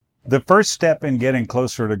The first step in getting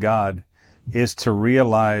closer to God is to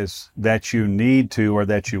realize that you need to or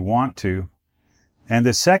that you want to. And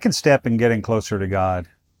the second step in getting closer to God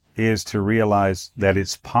is to realize that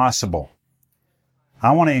it's possible.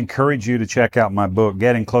 I want to encourage you to check out my book,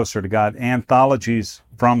 Getting Closer to God, Anthologies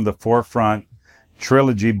from the Forefront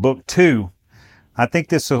Trilogy, Book 2. I think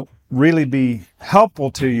this will really be helpful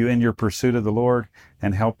to you in your pursuit of the Lord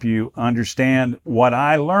and help you understand what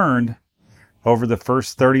I learned over the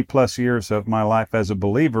first 30 plus years of my life as a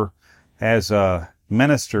believer, as a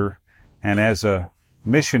minister, and as a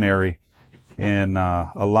missionary in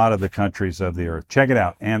a lot of the countries of the earth. Check it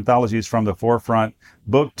out. Anthologies from the Forefront,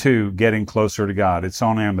 Book 2, Getting Closer to God. It's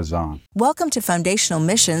on Amazon. Welcome to Foundational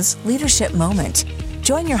Missions Leadership Moment.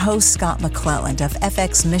 Join your host, Scott McClelland of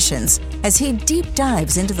FX Missions, as he deep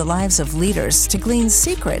dives into the lives of leaders to glean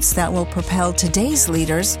secrets that will propel today's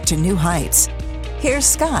leaders to new heights. Here's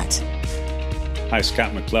Scott. Hi,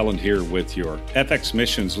 Scott McClelland here with your FX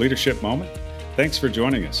Missions Leadership Moment. Thanks for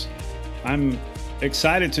joining us. I'm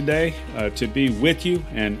excited today to be with you,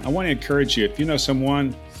 and I want to encourage you, if you know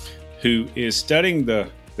someone who is studying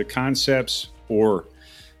the concepts or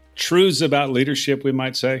truths about leadership, we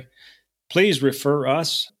might say, please refer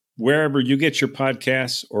us wherever you get your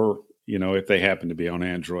podcasts, or, if they happen to be on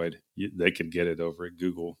Android, they could get it over at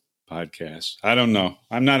Google Podcasts. I don't know.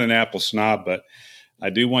 I'm not an Apple snob, but I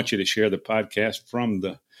do want you to share the podcast. From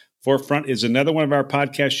the Forefront is another one of our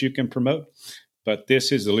podcasts you can promote. But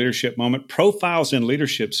this is the Leadership Moment Profiles in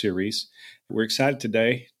Leadership series. We're excited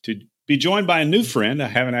today to be joined by a new friend. I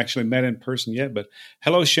haven't actually met in person yet, but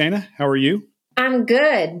hello, Shana. How are you? I'm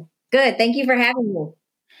good. Good. Thank you for having me.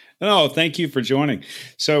 Oh, thank you for joining.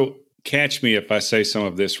 So catch me if I say some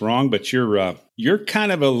of this wrong, but you're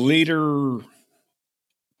kind of a leader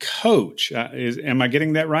coach. Am I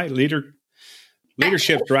getting that right?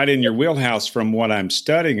 Leadership's right in your wheelhouse from what I'm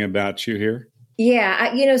studying about you here.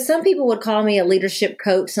 Yeah. Some people would call me a leadership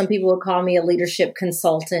coach. Some people would call me a leadership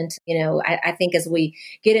consultant. I think as we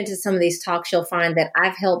get into some of these talks, you'll find that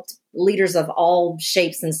I've helped leaders of all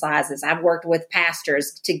shapes and sizes. I've worked with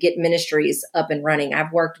pastors to get ministries up and running.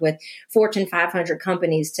 I've worked with Fortune 500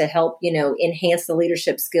 companies to help, enhance the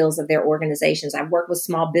leadership skills of their organizations. I've worked with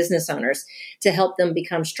small business owners to help them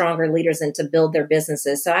become stronger leaders and to build their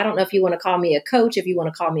businesses. So I don't know if you want to call me a coach, if you want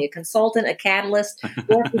to call me a consultant, a catalyst,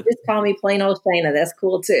 or if you just call me plain old Shana, that's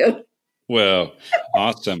cool too. Well,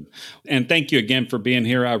 awesome. And thank you again for being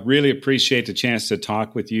here. I really appreciate the chance to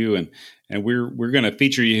talk with you. And we're going to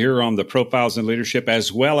feature you here on the Profiles in Leadership,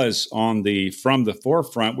 as well as on the From the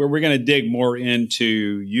Forefront, where we're going to dig more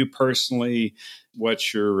into you personally,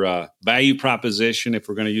 what's your value proposition, if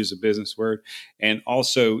we're going to use a business word, and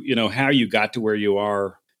also, how you got to where you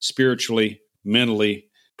are spiritually, mentally,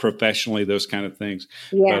 professionally, those kind of things.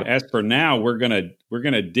 Yeah. But as for now, we're going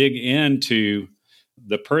to dig into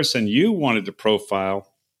the person you wanted to profile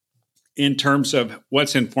in terms of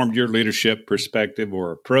what's informed your leadership perspective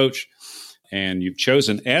or approach. And you've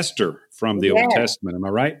chosen Esther from the Old Testament. Am I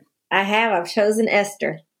right? I have. I've chosen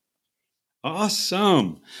Esther.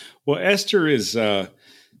 Awesome. Well, Esther is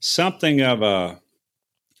something of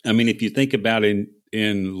if you think about it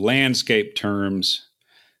in landscape terms,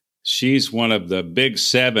 she's one of the big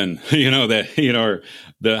seven, are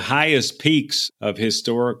the highest peaks of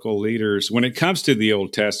historical leaders when it comes to the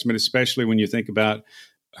Old Testament, especially when you think about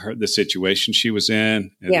the situation she was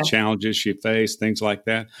in and the challenges she faced, things like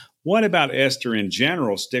that. What about Esther in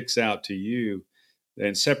general sticks out to you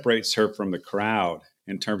and separates her from the crowd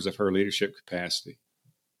in terms of her leadership capacity?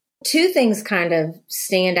 Two things kind of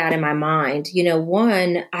stand out in my mind.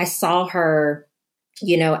 One, I saw her,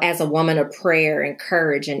 as a woman of prayer and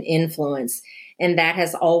courage and influence. And that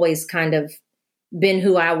has always kind of been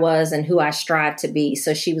who I was and who I strive to be.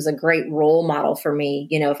 So she was a great role model for me,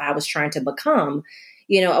 if I was trying to become,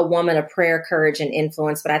 a woman of prayer, courage, and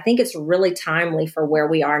influence. But I think it's really timely for where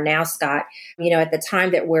we are now, Scott. At the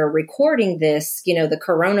time that we're recording this, the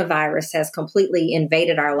coronavirus has completely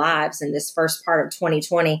invaded our lives in this first part of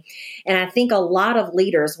 2020. And I think a lot of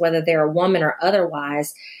leaders, whether they're a woman or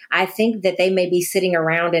otherwise, I think that they may be sitting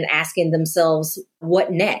around and asking themselves,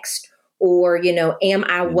 what next? Or, am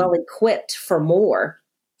I well equipped for more?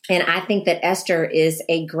 And I think that Esther is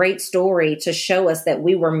a great story to show us that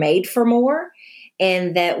we were made for more,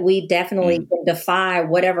 and that we definitely can defy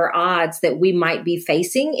whatever odds that we might be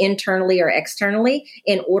facing internally or externally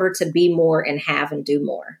in order to be more and have and do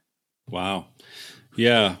more. Wow.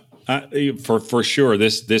 Yeah, for sure.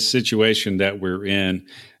 This situation that we're in,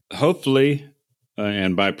 hopefully,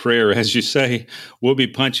 and by prayer, as you say, we'll be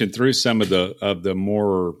punching through some of the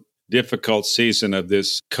more difficult season of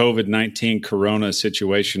this COVID-19 corona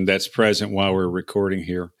situation that's present while we're recording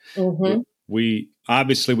here. Mm-hmm. We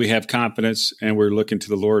obviously we have confidence and we're looking to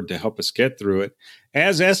the Lord to help us get through it.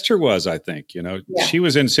 As Esther was, I think, she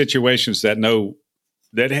was in situations that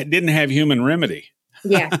didn't have human remedy.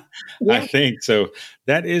 Yeah. I think so.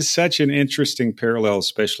 That is such an interesting parallel,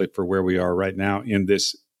 especially for where we are right now in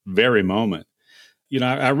this very moment.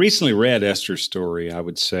 I recently read Esther's story. I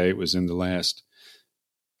would say it was in the last,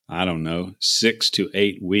 6 to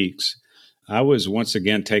 8 weeks. I was once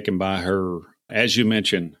again taken by her, as you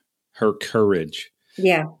mentioned, her courage.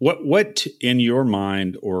 Yeah. What in your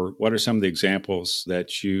mind, or what are some of the examples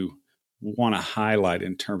that you want to highlight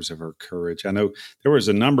in terms of her courage? I know there was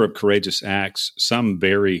a number of courageous acts, some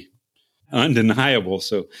very undeniable.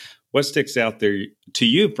 So what sticks out there to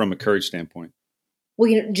you from a courage standpoint?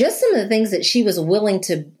 Well, just some of the things that she was willing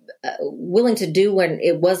to do when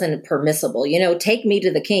it wasn't permissible. Take me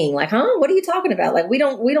to the king. Like, huh? What are you talking about? Like, we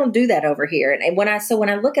don't do that over here. And when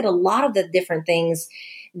I look at a lot of the different things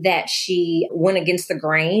that she went against the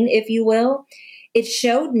grain, if you will, it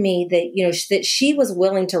showed me that, that she was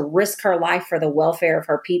willing to risk her life for the welfare of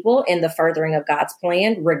her people and the furthering of God's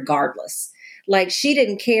plan, regardless. Like, she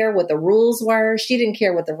didn't care what the rules were. She didn't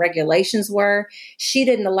care what the regulations were. She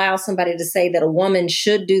didn't allow somebody to say that a woman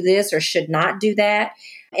should do this or should not do that.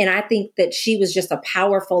 And I think that she was just a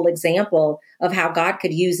powerful example of how God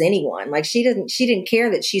could use anyone. Like, she didn't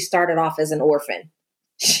care that she started off as an orphan.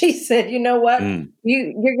 She said, you know what?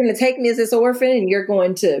 You're going to take me as this orphan and you're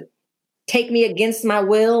going to take me against my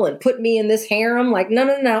will and put me in this harem. Like,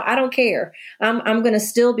 no, I don't care. I'm going to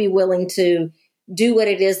still be willing to do what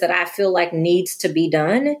it is that I feel like needs to be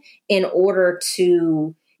done in order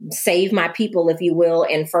to save my people, if you will,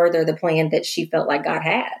 and further the plan that she felt like God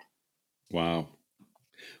had. Wow.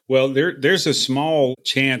 Well, there's a small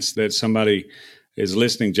chance that somebody is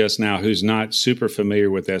listening just now who's not super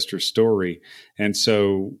familiar with Esther's story. And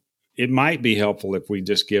so it might be helpful if we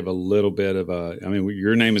just give a little bit of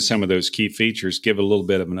your name is some of those key features, give a little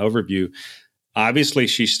bit of an overview. Obviously,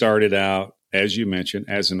 she started out, as you mentioned,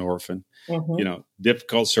 as an orphan,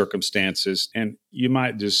 difficult circumstances. And you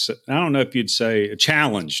might just, I don't know if you'd say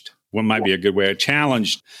challenged, what might be a good way, a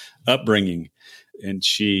challenged upbringing. And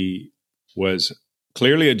she was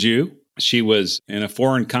clearly a Jew. She was in a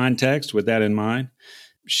foreign context with that in mind.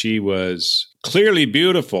 She was clearly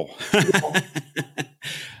beautiful.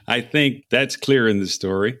 I think that's clear in the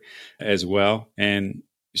story as well. And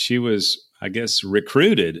she was, I guess,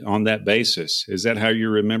 recruited on that basis. Is that how you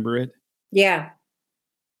remember it? Yeah.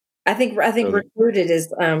 I think recruited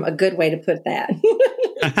is a good way to put that.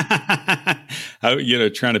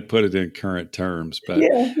 Trying to put it in current terms, but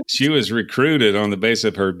she was recruited on the basis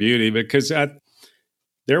of her beauty because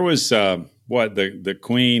there was the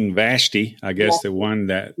Queen Vashti, I guess the one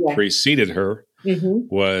that preceded her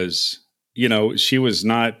was, she was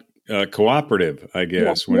not cooperative, I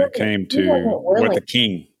guess, when it came to what the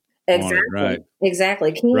king wanted. Right.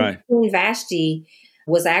 Exactly. Queen Vashti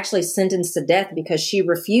was actually sentenced to death because she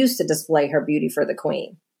refused to display her beauty for the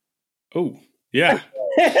queen. Oh, yeah.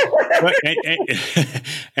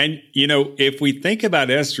 and if we think about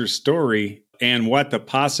Esther's story and what the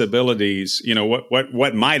possibilities,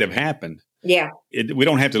 what might have happened. Yeah. We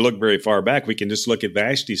don't have to look very far back. We can just look at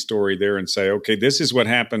Vashti's story there and say, okay, this is what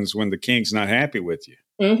happens when the king's not happy with you.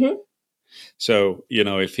 Mm-hmm. So,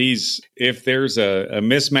 if there's a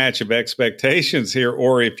mismatch of expectations here,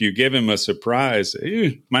 or if you give him a surprise,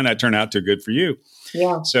 it might not turn out too good for you.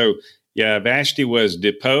 Yeah. So, Vashti was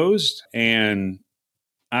deposed, and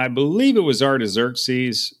I believe it was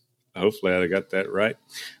Artaxerxes. Hopefully I got that right.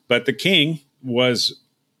 But the king was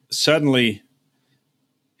suddenly,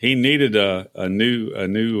 he needed a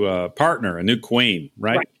new partner, a new queen,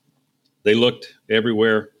 right? They looked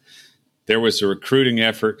everywhere. There was a recruiting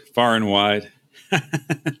effort far and wide.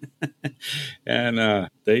 And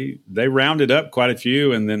they rounded up quite a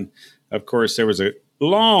few. And then, of course, there was a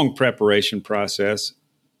long preparation process,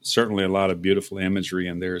 certainly a lot of beautiful imagery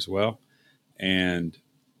in there as well. And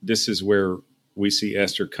this is where we see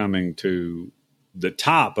Esther coming to the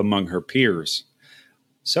top among her peers.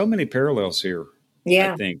 So many parallels here,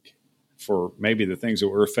 I think, for maybe the things that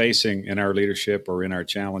we're facing in our leadership or in our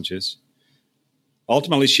challenges.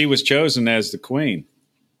 Ultimately, she was chosen as the queen.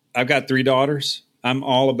 I've got 3 daughters. I'm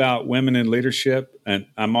all about women in leadership, and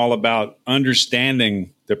I'm all about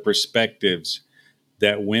understanding the perspectives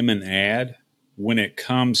that women add when it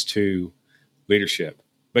comes to leadership,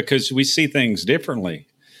 because we see things differently,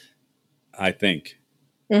 I think.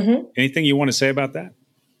 Mm-hmm. Anything you want to say about that?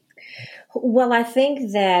 Well, I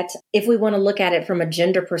think that if we want to look at it from a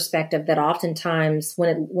gender perspective, that oftentimes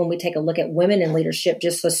when we take a look at women in leadership,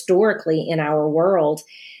 just historically in our world,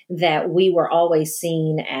 that we were always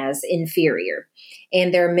seen as inferior.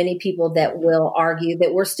 And there are many people that will argue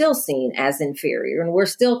that we're still seen as inferior and we're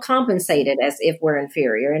still compensated as if we're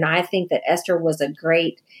inferior. And I think that Esther was a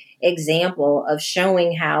great example of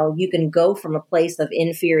showing how you can go from a place of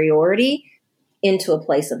inferiority into a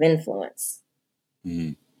place of influence.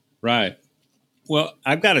 Mm-hmm. Right. Well,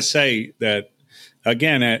 I've got to say that,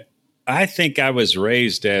 again, I think I was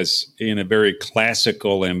raised as in a very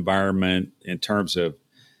classical environment in terms of,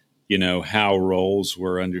 how roles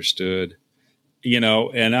were understood,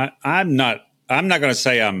 and I'm not going to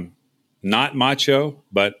say I'm not macho,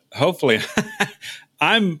 but hopefully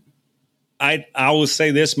I will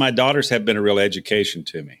say this, my daughters have been a real education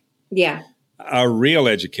to me. Yeah. A real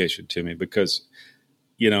education to me because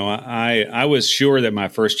I was sure that my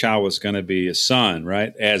first child was going to be a son,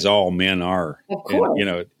 right? As all men are. Of course.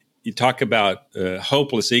 And, you talk about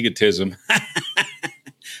hopeless egotism.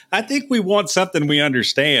 I think we want something we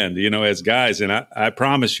understand, as guys. And I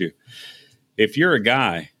promise you, if you're a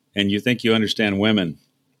guy and you think you understand women,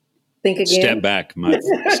 think again. Step back, my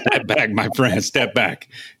friend. Step back.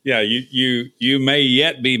 Yeah, you may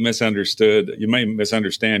yet be misunderstood. You may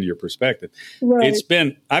misunderstand your perspective. Right.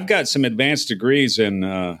 I've got some advanced degrees in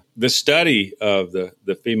the study of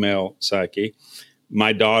the female psyche.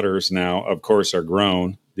 My daughters now, of course, are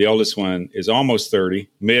grown. The oldest one is almost 30,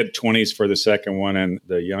 mid-20s for the second one, and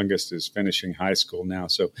the youngest is finishing high school now.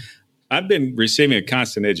 So I've been receiving a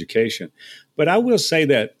constant education. But I will say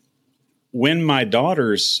that when my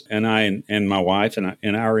daughters and I and my wife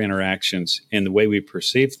and our interactions and the way we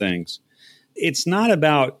perceive things, it's not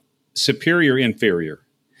about superior, inferior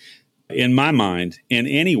in my mind in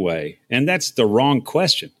any way. And that's the wrong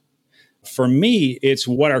question. For me, it's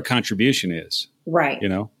what our contribution is. Right.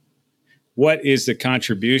 What is the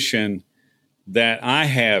contribution that I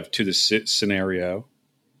have to the scenario?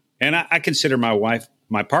 And I consider my wife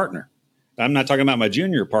my partner. I'm not talking about my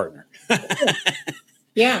junior partner.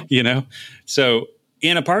 Yeah. So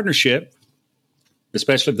in a partnership,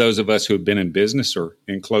 especially those of us who have been in business or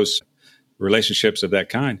in close relationships of that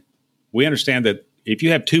kind, we understand that if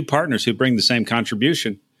you have two partners who bring the same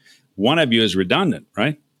contribution, one of you is redundant,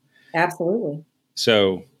 right? Absolutely.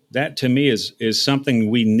 So that to me is something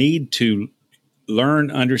we need to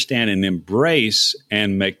learn, understand, and embrace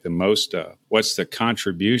and make the most of. What's the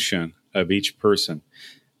contribution of each person?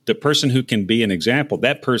 The person who can be an example,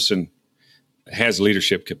 that person has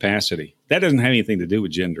leadership capacity. That doesn't have anything to do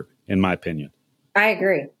with gender, in my opinion. I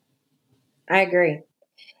agree.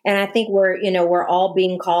 And I think we're all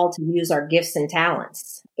being called to use our gifts and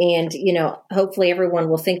talents. And, hopefully everyone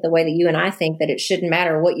will think the way that you and I think, that it shouldn't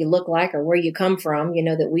matter what you look like or where you come from,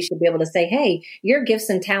 that we should be able to say, hey, your gifts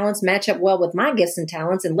and talents match up well with my gifts and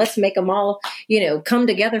talents, and let's make them all, come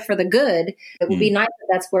together for the good. It would be nice if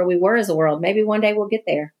that's where we were as a world. Maybe one day we'll get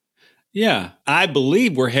there. Yeah, I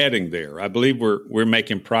believe we're heading there. I believe we're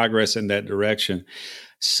making progress in that direction.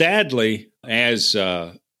 Sadly, as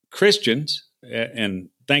Christians, and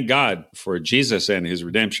thank God for Jesus and his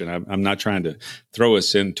redemption. I'm not trying to throw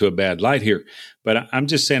us into a bad light here, but I'm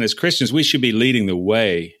just saying as Christians, we should be leading the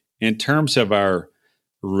way in terms of our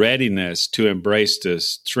readiness to embrace the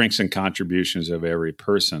strengths and contributions of every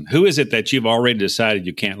person. Who is it that you've already decided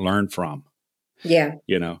you can't learn from? Yeah.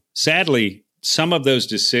 Sadly, some of those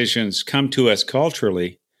decisions come to us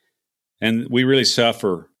culturally, and we really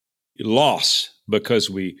suffer loss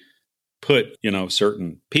because we put,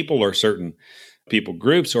 certain people or certain people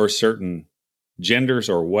groups or certain genders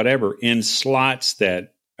or whatever in slots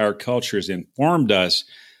that our culture has informed us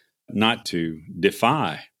not to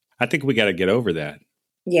defy. I think we got to get over that.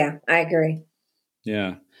 Yeah, I agree.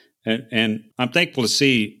 Yeah. And I'm thankful to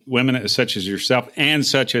see women such as yourself and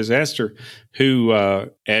such as Esther, who,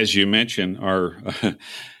 as you mentioned, are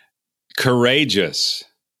courageous.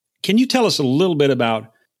 Can you tell us a little bit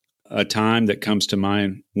about a time that comes to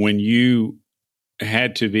mind when you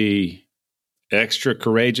had to be extra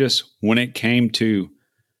courageous when it came to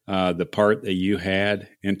the part that you had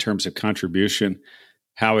in terms of contribution,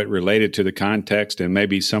 how it related to the context, and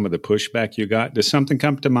maybe some of the pushback you got? Does something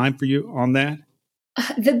come to mind for you on that?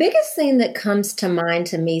 The biggest thing that comes to mind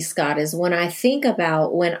to me, Scott, is when I think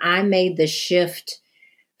about when I made the shift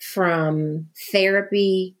from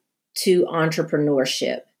therapy to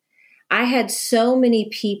entrepreneurship. I had so many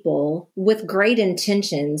people with great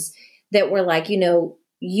intentions that were like,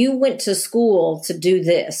 you went to school to do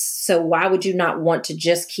this, so why would you not want to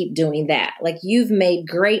just keep doing that? Like, you've made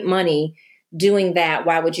great money doing that.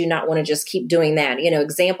 Why would you not want to just keep doing that?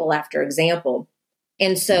 Example after example.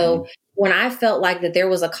 And so when I felt like that there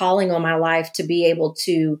was a calling on my life to be able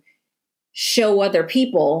to show other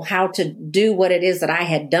people how to do what it is that I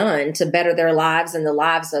had done to better their lives and the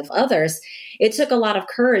lives of others, it took a lot of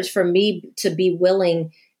courage for me to be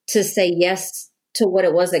willing to say yes to what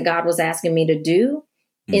it was that God was asking me to do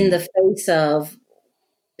in the face of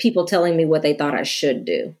people telling me what they thought I should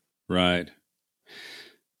do. Right.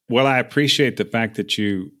 Well, I appreciate the fact that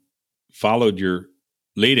you followed your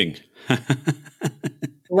leading.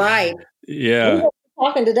 Right. Yeah. We were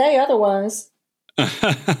talking today otherwise.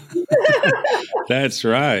 That's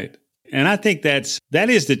right. And I think that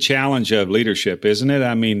is the challenge of leadership, isn't it?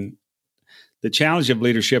 I mean, the challenge of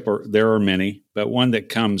leadership, there are many, but one that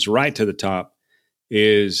comes right to the top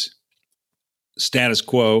is status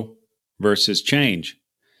quo versus change.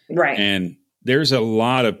 Right. And there's a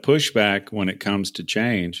lot of pushback when it comes to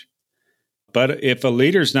change. But if a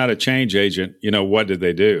leader's not a change agent, what do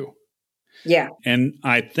they do? Yeah. And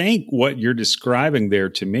I think what you're describing there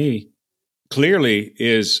to me clearly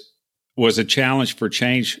was a challenge for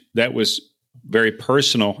change that was very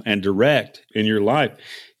personal and direct in your life.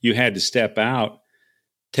 You had to step out,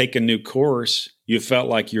 take a new course. You felt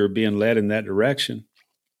like you were being led in that direction.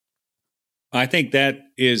 I think that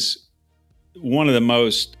is one of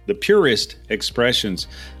the purest expressions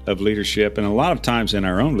of leadership. And a lot of times in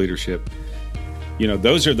our own leadership,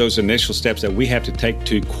 those are those initial steps that we have to take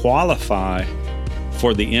to qualify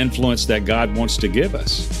for the influence that God wants to give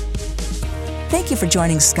us. Thank you for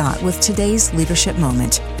joining Scott with today's Leadership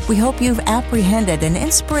Moment. We hope you've apprehended an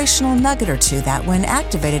inspirational nugget or two that, when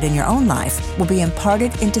activated in your own life, will be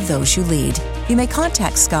imparted into those you lead. You may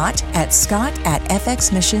contact Scott at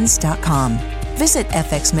scott@fxmissions.com. Visit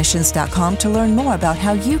fxmissions.com to learn more about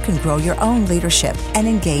how you can grow your own leadership and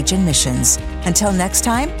engage in missions. Until next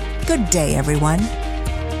time, good day, everyone.